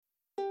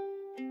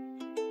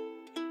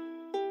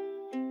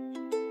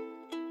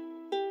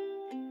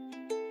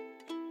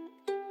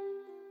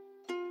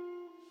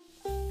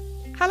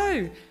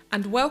Hello,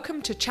 and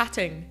welcome to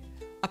Chatting,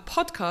 a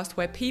podcast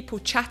where people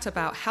chat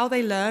about how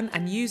they learn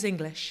and use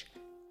English.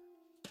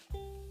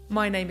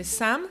 My name is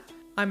Sam,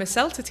 I'm a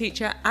CELTA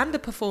teacher and a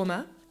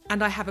performer,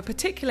 and I have a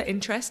particular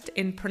interest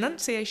in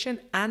pronunciation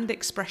and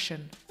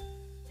expression.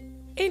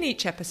 In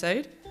each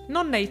episode,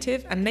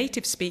 non-native and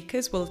native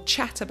speakers will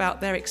chat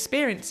about their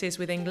experiences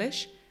with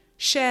English,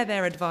 share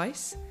their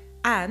advice,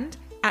 and,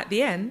 at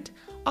the end,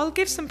 I'll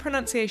give some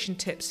pronunciation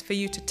tips for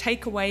you to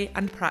take away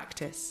and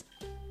practice.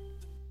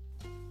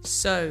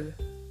 So,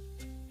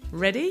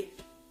 ready?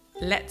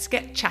 Let's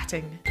get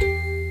chatting.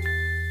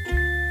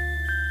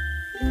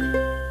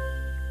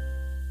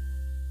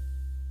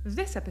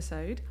 This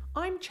episode,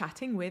 I'm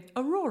chatting with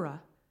Aurora.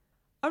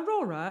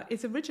 Aurora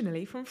is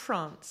originally from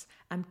France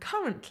and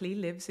currently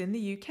lives in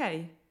the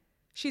UK.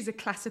 She's a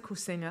classical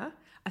singer,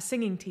 a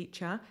singing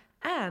teacher,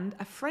 and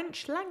a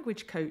French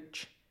language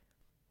coach.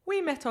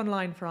 We met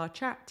online for our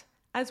chat,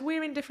 as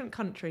we're in different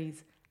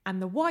countries,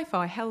 and the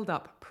Wi-Fi held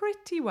up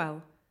pretty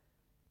well.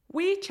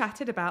 We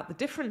chatted about the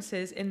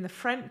differences in the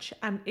French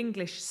and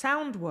English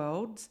sound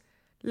worlds,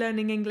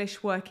 learning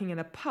English working in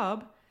a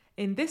pub,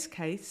 in this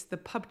case the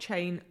pub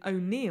chain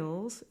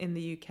O'Neill's in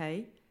the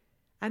UK,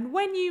 and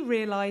when you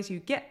realise you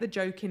get the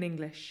joke in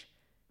English.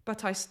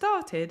 But I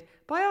started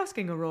by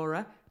asking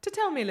Aurora to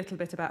tell me a little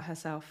bit about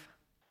herself.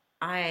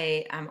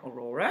 I am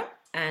Aurora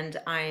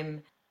and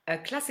I'm a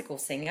classical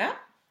singer,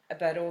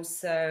 but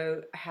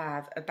also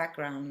have a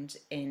background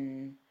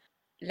in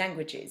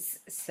languages.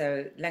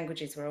 So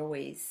languages were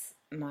always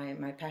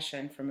my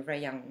passion from a very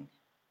young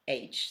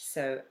age.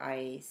 So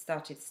I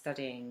started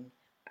studying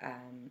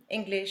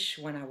English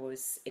when I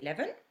was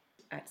 11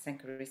 at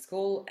secondary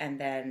school, and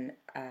then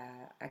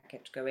I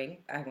kept going.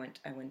 I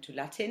went to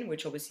Latin,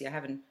 which obviously I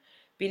haven't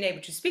been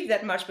able to speak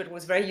that much, but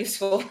was very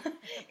useful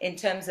in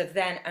terms of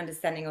then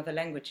understanding other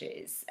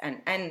languages,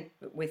 and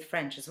with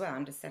French as well,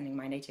 understanding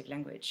my native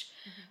language,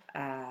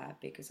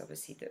 because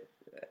obviously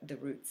the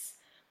roots,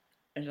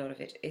 a lot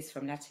of it is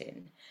from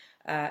Latin.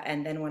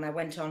 And then when I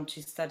went on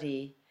to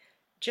study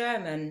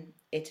German,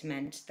 it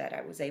meant that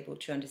I was able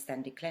to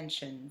understand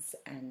declensions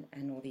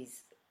and all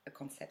these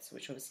concepts,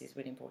 which obviously is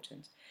really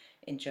important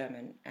in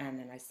German. And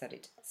then I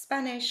studied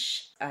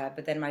Spanish,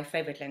 but then my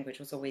favorite language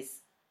was always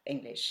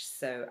English.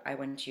 So I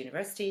went to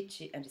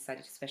university and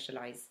decided to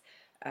specialize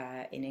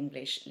in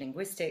English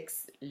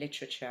linguistics,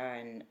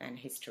 literature, and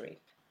history.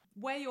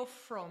 Where you're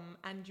from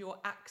and your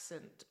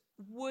accent,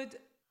 would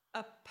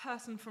a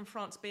person from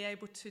France be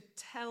able to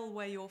tell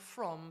where you're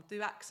from?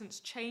 Do accents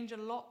change a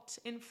lot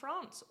in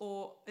France,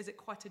 or is it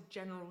quite a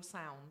general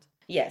sound?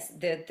 Yes,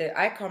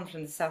 I come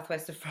from the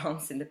southwest of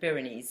France in the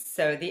Pyrenees,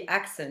 so the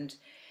accent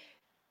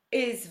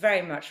is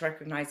very much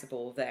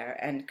recognizable there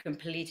and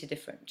completely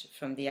different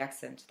from the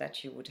accent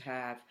that you would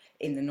have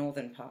in the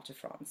northern part of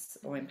France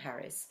or in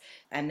Paris.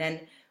 And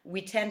then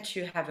we tend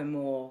to have a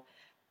more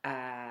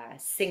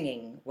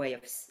singing way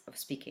of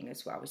speaking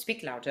as well. We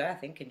speak louder, I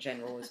think, in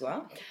general as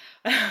well,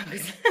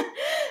 because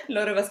a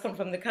lot of us come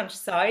from the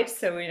countryside,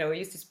 so we're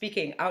used to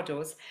speaking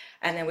outdoors.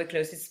 And then we're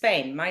close to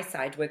Spain. My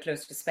side, we're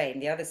close to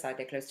Spain. The other side,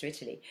 they're close to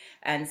Italy.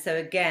 And so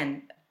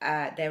again,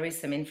 there is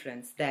some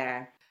influence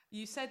there.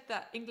 You said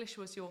that English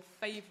was your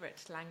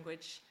favourite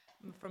language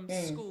from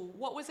school.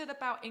 What was it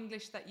about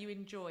English that you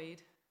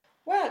enjoyed?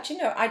 Well,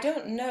 I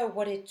don't know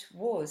what it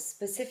was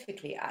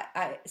specifically.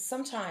 I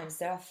sometimes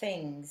there are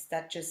things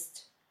that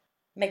just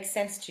make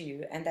sense to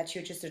you and that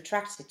you're just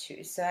attracted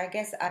to. So I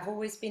guess I've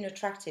always been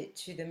attracted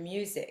to the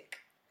music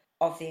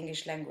of the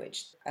English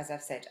language. As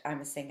I've said, I'm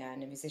a singer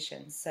and a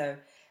musician. So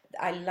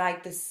I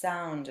like the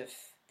sound of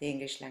the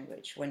English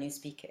language when you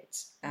speak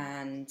it,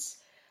 and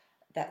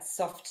that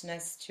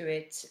softness to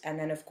it. And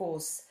then, of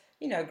course,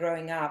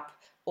 growing up,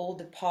 all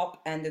the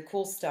pop and the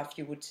cool stuff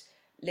you would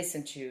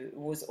listen to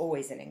was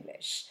always in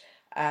English.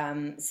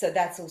 So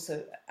that's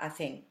also, I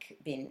think,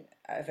 been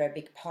a very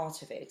big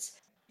part of it.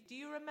 Do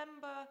you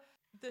remember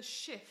the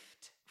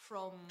shift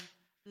from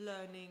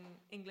learning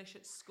English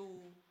at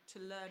school to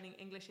learning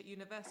English at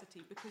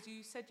university? Because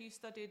you said you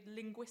studied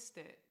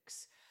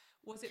linguistics.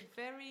 Was it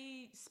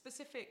very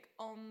specific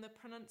on the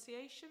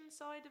pronunciation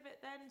side of it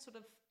then? Sort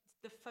of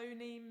the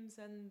phonemes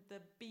and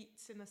the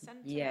beats in a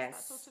sentence,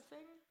 yes. That sort of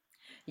thing?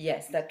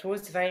 Yes, that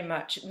was very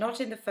much,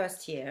 not in the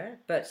first year,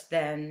 but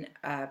then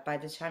by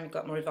the time you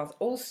got more advanced,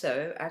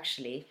 also,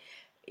 actually,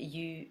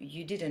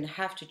 you didn't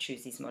have to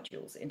choose these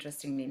modules,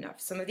 interestingly enough.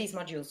 Some of these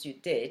modules you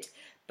did,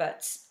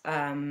 but,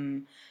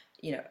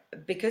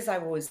 because I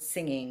was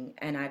singing,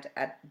 and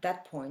at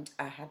that point,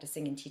 I had a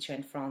singing teacher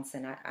in France,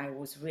 and I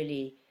was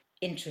really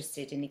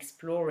interested in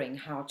exploring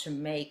how to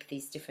make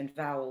these different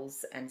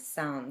vowels and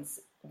sounds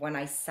when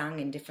I sang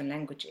in different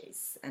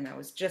languages. And I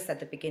was just at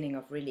the beginning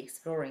of really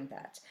exploring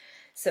that.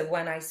 So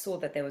when I saw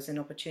that there was an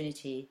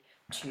opportunity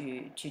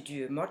to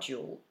do a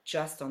module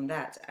just on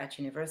that at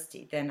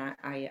university, then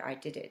I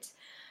did it.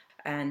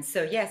 And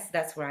so, yes,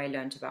 that's where I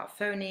learned about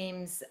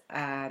phonemes.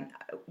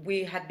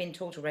 We had been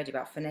taught already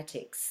about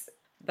phonetics,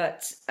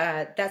 but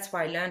that's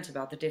where I learned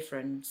about the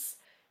difference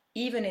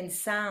even in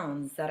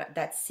sounds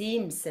that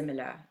seem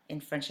similar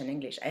in French and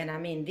English. And I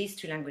mean, these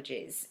two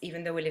languages,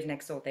 even though we live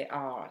next door, they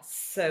are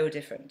so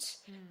different.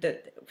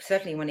 That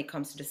certainly when it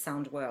comes to the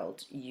sound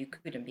world, you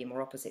couldn't be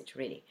more opposite,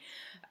 really.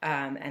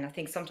 And I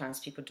think sometimes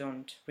people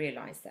don't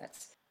realize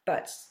that.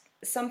 But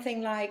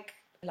something like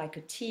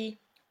a T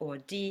or a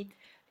D,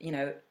 you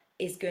know,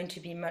 is going to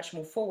be much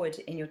more forward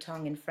in your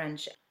tongue in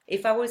French.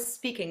 If I was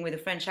speaking with a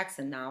French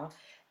accent now,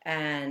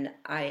 and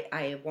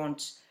I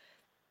want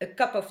a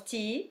cup of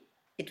tea,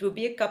 it will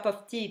be a cup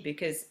of tea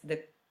because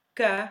the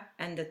k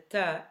and the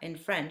t in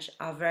French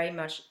are very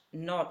much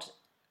not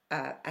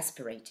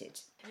aspirated.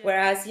 Yeah.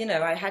 Whereas, you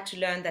know, I had to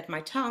learn that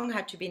my tongue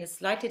had to be in a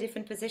slightly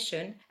different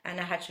position and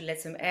I had to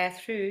let some air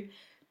through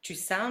to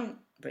sound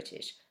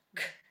British.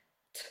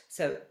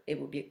 So it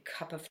would be a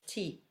cup of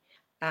tea.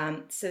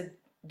 So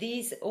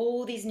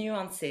all these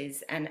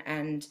nuances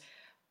and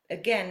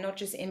again, not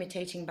just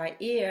imitating by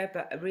ear,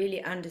 but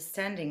really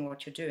understanding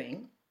what you're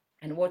doing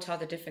and what are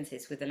the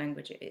differences with the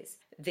languages.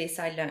 This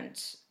I learned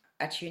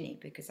at uni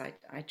because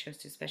I chose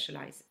to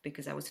specialize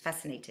because I was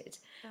fascinated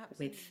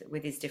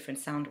with these different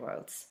sound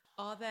worlds.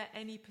 Are there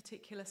any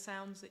particular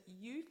sounds that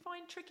you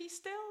find tricky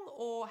still,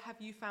 or have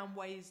you found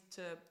ways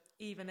to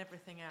even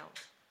everything out?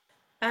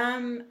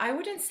 I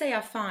wouldn't say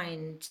I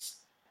find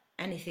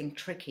anything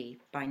tricky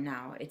by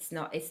now. It's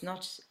not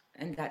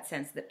in that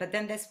sense. But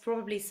then there's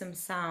probably some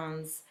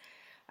sounds.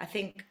 I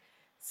think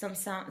some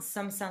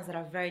sounds that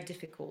are very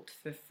difficult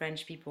for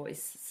French people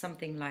is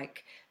something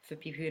like for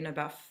people who know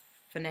about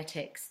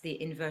phonetics,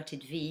 the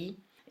inverted V.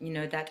 You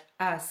know, that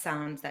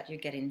sound that you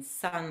get in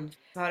sun.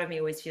 Part of me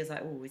always feels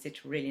like, oh, is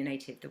it really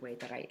native the way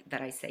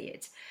that I say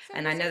it?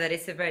 And I know that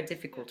it's a very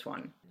difficult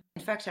one.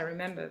 In fact, I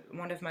remember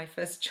one of my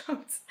first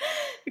jobs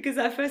because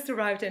I first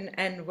arrived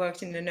and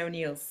worked in the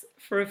O'Neills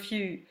for a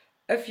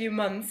few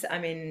months. I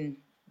mean,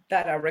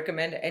 that I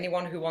recommend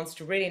anyone who wants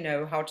to really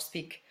know how to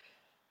speak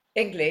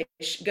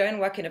English, go and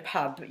work in a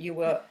pub. You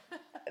will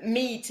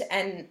meet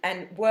and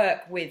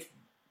work with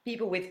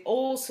people with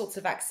all sorts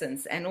of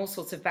accents and all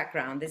sorts of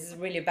background. This is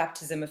really a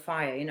baptism of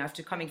fire, you know,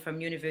 after coming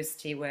from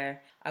university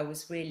where I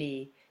was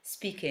really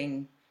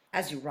speaking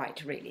as you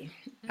write, really.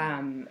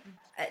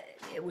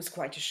 It was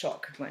quite a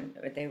shock when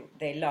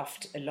they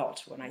laughed a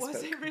lot when I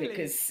spoke. It really?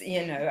 Because,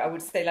 you know, I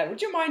would say like,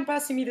 would you mind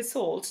passing me the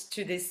salt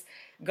to this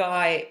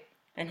guy?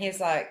 And he's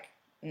like,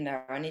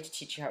 no, I need to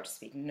teach you how to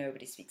speak.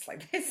 Nobody speaks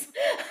like this.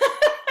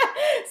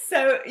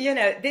 So, you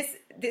know, this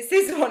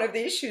is one of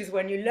the issues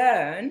when you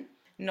learn,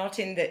 not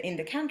in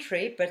the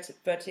country,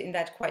 but in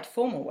that quite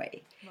formal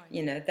way. Right.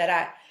 You know,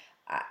 that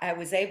I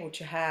was able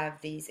to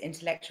have these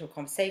intellectual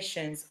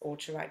conversations or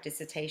to write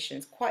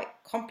dissertations, quite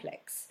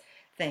complex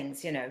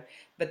things, you know.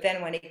 But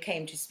then when it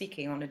came to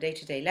speaking on a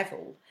day-to-day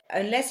level,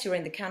 unless you're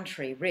in the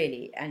country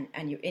really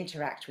and you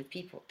interact with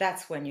people,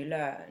 that's when you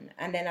learn.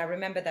 And then I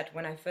remember that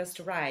when I first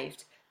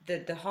arrived,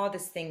 the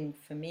hardest thing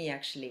for me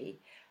actually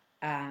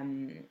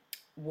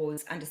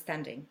was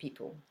understanding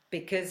people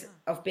because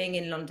of being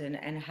in London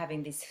and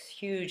having this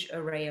huge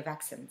array of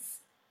accents.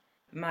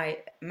 My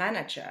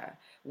manager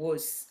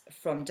was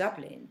from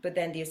Dublin, but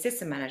then the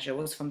assistant manager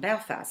was from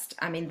Belfast.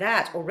 I mean,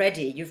 that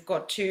already you've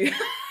got two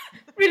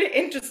really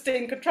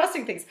interesting,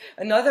 contrasting things.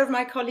 Another of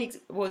my colleagues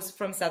was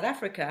from South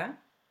Africa.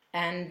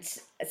 And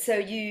so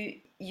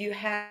you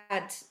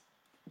had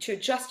to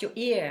adjust your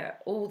ear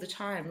all the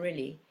time,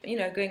 really. You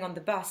know, going on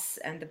the bus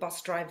and the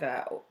bus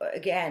driver,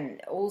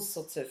 again, all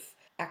sorts of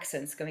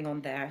accents going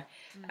on there.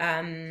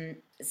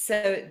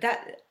 So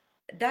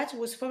that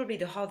was probably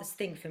the hardest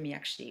thing for me,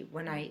 actually,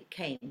 when I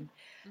came.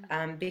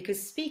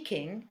 Because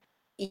speaking,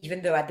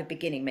 even though at the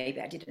beginning maybe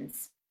I didn't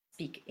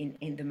speak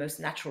in the most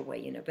natural way,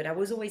 you know, but I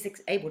was always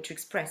able to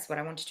express what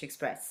I wanted to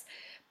express.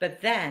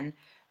 But then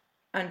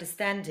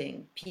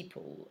understanding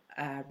people,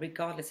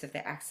 regardless of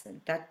their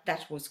accent,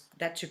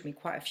 that took me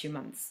quite a few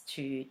months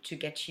to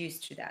get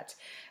used to that.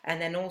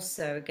 And then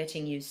also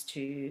getting used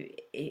to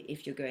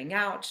if you're going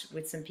out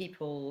with some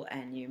people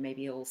and you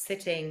maybe all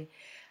sitting,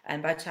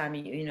 and by the time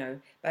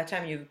by the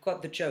time you've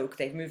got the joke,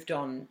 they've moved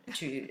on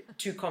to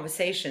two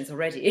conversations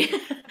already.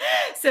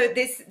 So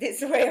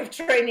this way of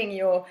training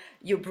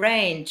your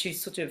brain to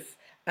sort of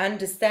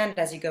understand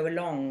as you go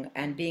along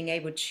and being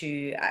able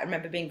to, I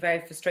remember being very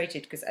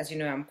frustrated because, as you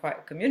know, I'm quite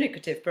a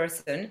communicative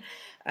person,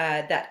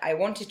 that I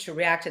wanted to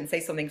react and say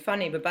something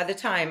funny, but by the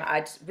time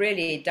I'd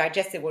really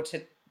digested what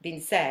had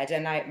been said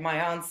and my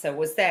answer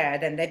was there,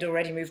 then they'd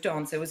already moved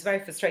on. So it was very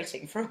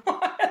frustrating for a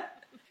while.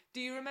 Do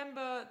you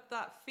remember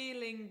that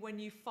feeling when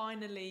you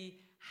finally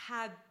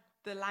had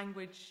the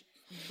language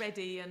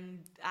ready and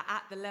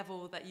at the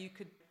level that you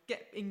could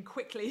get in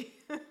quickly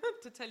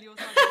to tell your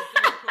side of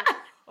the joke?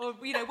 Or,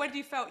 you know, when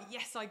you felt,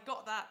 yes, I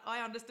got that,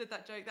 I understood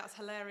that joke, that's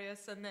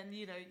hilarious, and then,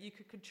 you know, you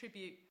could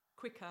contribute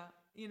quicker,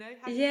 you know?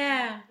 Do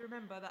you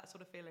remember that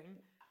sort of feeling?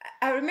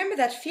 I remember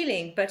that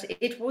feeling, but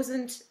it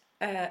wasn't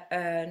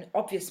an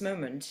obvious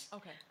moment.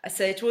 Okay.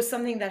 So it was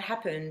something that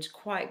happened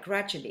quite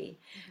gradually.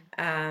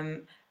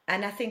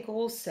 And I think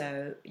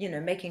also, you know,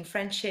 making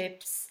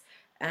friendships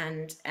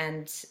and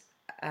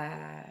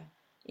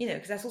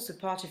because that's also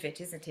part of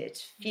it, isn't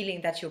it?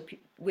 Feeling that you're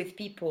with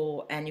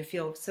people and you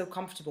feel so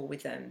comfortable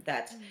with them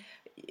that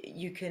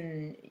you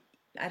can,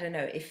 I don't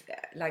know, if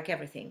like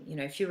everything,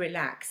 if you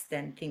relax,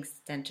 then things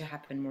tend to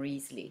happen more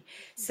easily.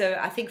 So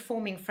I think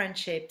forming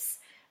friendships,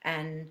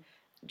 and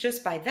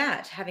just by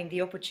that having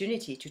the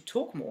opportunity to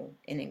talk more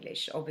in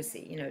English,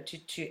 obviously,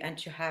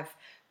 to have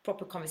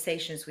proper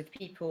conversations with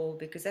people,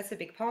 because that's a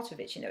big part of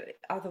it.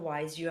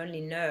 Otherwise you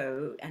only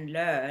know and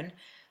learn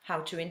how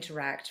to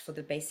interact for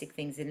the basic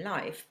things in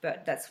life.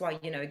 But that's why,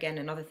 again,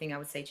 another thing I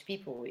would say to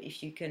people,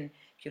 if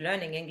you're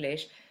learning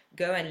English,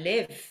 go and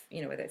live,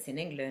 whether it's in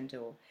England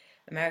or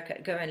America,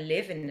 go and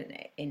live in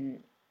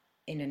an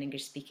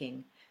English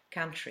speaking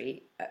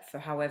country for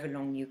however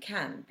long you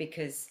can,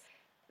 because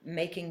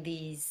making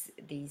these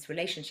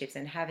relationships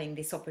and having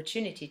this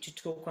opportunity to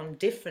talk on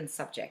different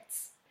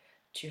subjects,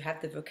 to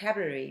have the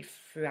vocabulary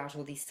throughout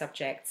all these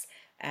subjects,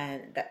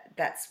 and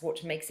that's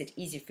what makes it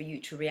easier for you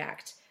to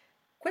react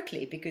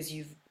quickly, because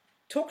you've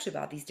talked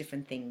about these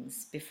different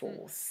things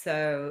before.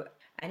 So,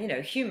 and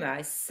humor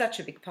is such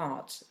a big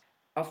part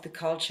of the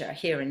culture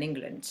here in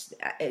England.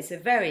 It's a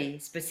very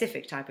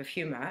specific type of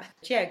humor.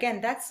 But yeah,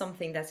 again, that's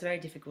something that's very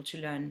difficult to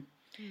learn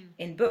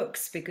in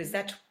books, because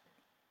that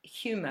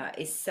humor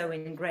is so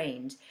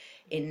ingrained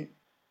in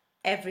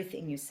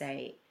everything you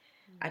say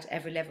at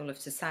every level of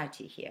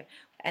society here.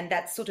 And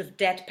that sort of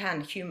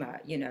deadpan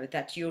humor,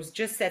 that you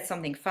just said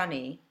something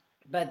funny,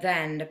 but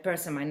then the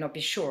person might not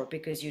be sure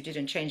because you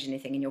didn't change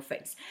anything in your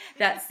face.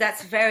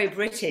 That's very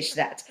British,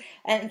 that.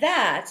 And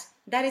that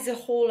is a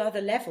whole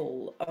other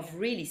level of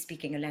really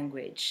speaking a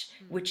language,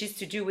 which is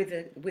to do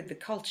with the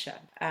culture.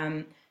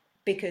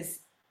 Because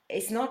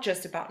it's not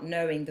just about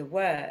knowing the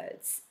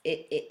words,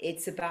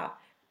 it's about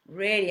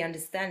really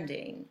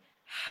understanding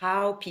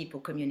how people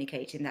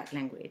communicate in that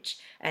language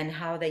and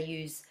how they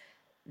use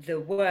the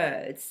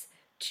words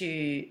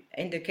to,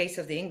 in the case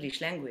of the English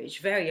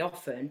language, very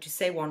often to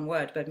say one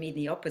word but mean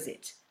the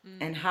opposite.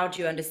 And how do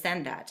you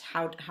understand that?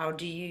 How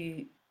do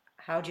you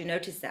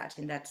notice that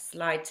in that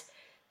slight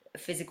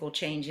physical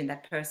change in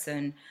that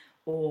person,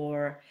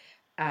 or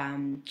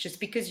just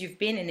because you've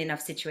been in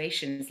enough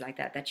situations like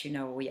that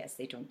oh yes,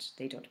 they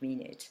don't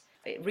mean it.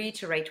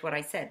 Reiterate what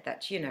I said,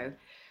 that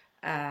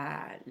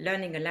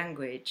learning a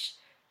language,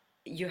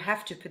 you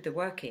have to put the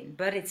work in,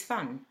 but it's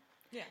fun.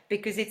 Yeah.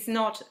 Because it's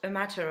not a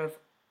matter of,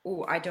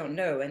 oh, I don't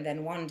know, and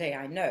then one day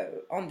I know.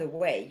 On the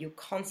way, you're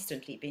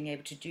constantly being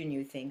able to do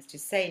new things, to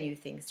say new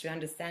things, to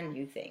understand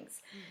new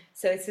things.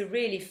 So it's a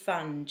really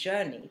fun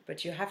journey,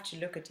 but you have to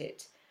look at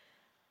it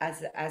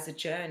as a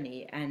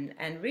journey and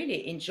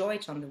really enjoy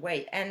it on the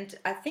way. And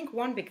I think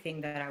one big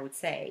thing that I would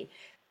say,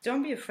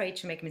 don't be afraid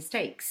to make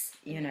mistakes,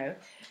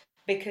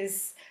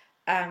 because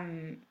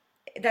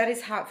that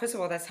is how, first of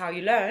all, that's how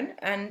you learn,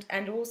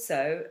 and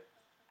also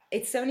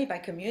it's only by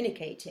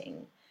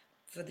communicating.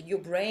 Your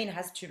brain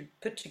has to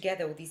put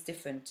together all these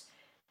different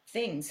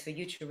things for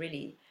you to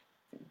really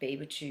be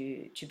able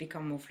to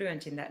become more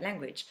fluent in that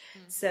language.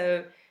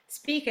 So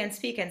speak and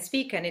speak and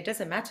speak, and it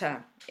doesn't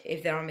matter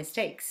if there are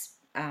mistakes.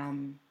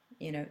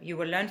 You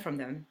will learn from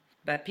them,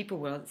 but people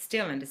will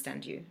still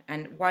understand you.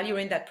 And while you're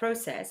in that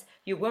process,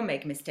 you will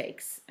make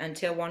mistakes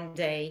until one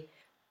day,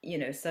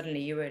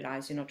 suddenly you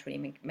realize you're not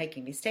really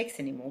making mistakes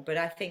anymore. But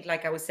I think,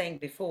 like I was saying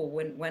before,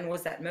 when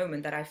was that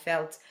moment that I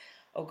felt,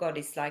 oh God,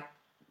 it's like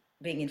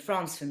being in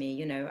France for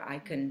me.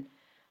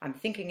 I'm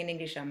thinking in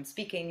English, I'm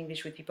speaking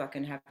English with people, I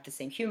can have the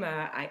same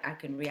humor, I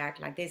can react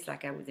like this,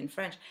 like I was in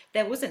French.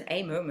 There wasn't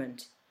a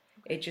moment.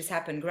 It just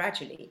happened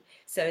gradually.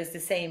 So it's the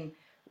same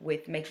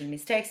with making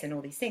mistakes and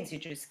all these things. You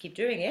just keep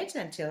doing it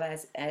until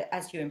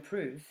as you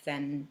improve,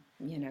 then,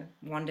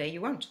 one day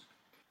you won't.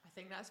 I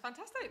think that's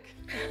fantastic.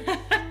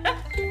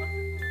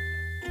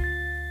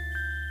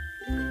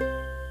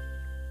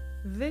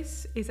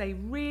 This is a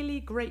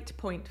really great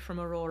point from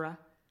Aurora.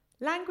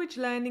 Language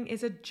learning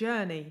is a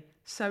journey,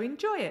 so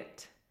enjoy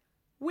it.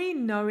 We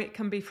know it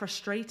can be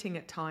frustrating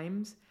at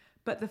times,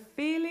 but the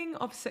feeling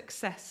of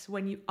success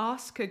when you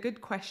ask a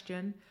good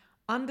question,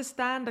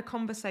 understand a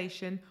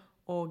conversation,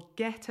 or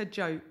get a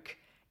joke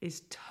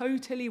is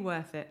totally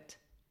worth it.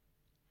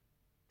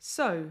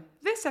 So,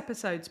 this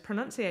episode's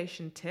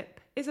pronunciation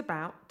tip is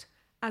about,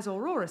 as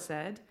Aurora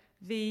said,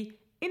 the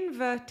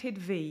inverted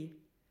V.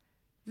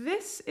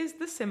 This is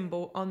the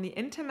symbol on the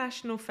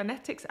International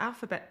Phonetics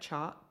Alphabet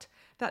Chart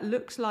that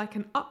looks like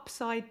an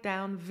upside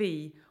down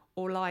V,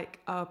 or like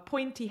a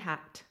pointy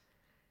hat.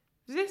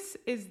 This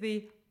is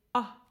the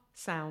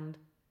sound,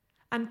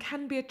 and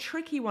can be a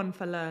tricky one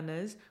for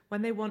learners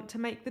when they want to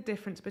make the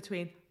difference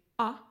between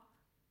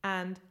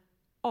and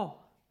o.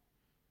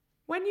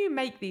 When you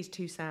make these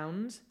two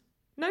sounds,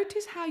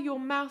 notice how your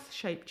mouth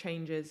shape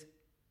changes.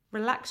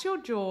 Relax your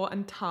jaw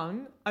and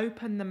tongue,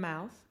 open the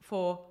mouth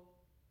for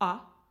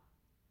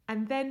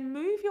and then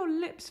move your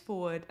lips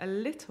forward a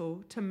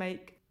little to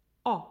make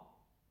o.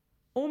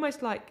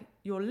 Almost like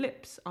your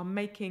lips are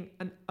making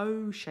an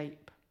O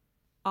shape.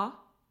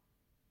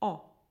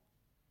 O.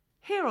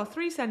 Here are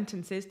 3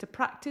 sentences to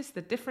practice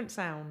the different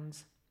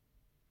sounds.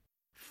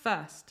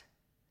 First,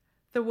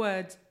 the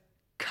words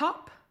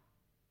cup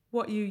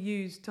what you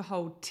use to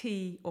hold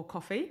tea or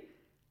coffee,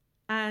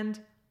 and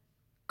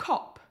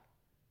cop,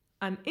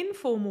 an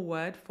informal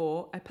word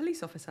for a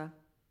police officer.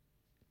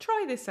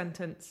 Try this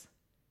sentence.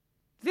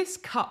 This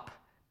cup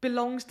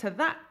belongs to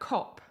that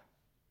cop.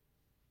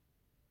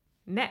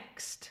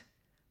 Next,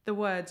 the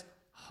words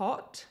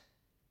hot,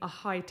 a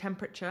high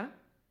temperature,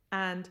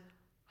 and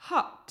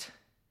hut,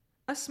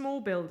 a small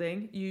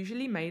building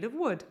usually made of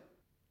wood.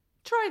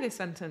 Try this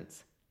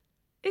sentence.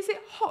 Is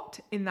it hot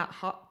in that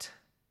hut?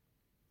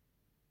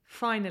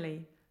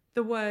 Finally,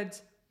 the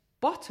words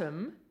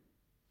bottom,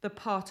 the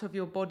part of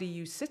your body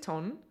you sit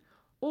on,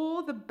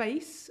 or the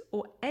base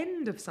or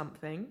end of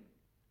something,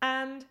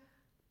 and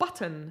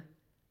button,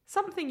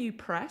 something you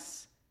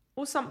press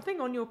or something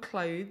on your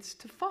clothes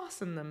to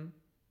fasten them.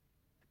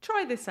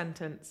 Try this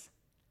sentence.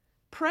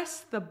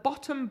 Press the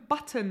bottom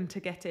button to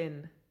get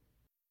in.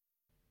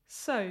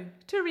 So,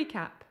 to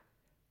recap,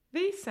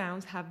 these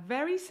sounds have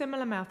very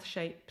similar mouth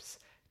shapes.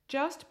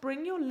 Just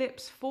bring your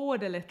lips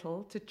forward a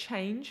little to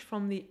change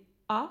from the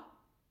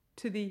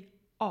to the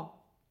o.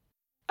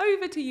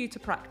 Over to you to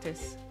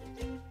practice.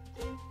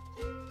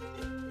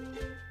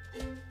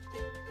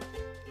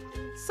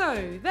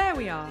 So, there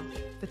we are.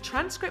 The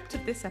transcript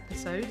of this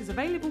episode is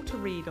available to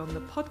read on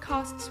the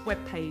podcast's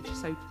webpage,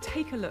 so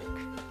take a look.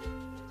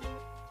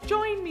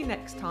 Join me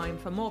next time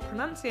for more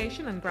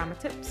pronunciation and grammar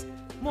tips,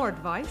 more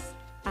advice,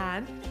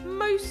 and,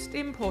 most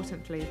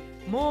importantly,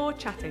 more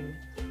chatting.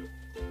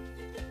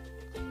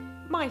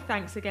 My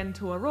thanks again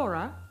to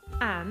Aurora,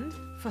 and,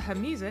 for her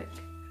music,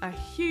 a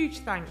huge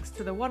thanks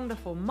to the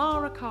wonderful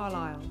Mara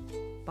Carlisle.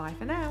 Bye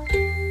for now.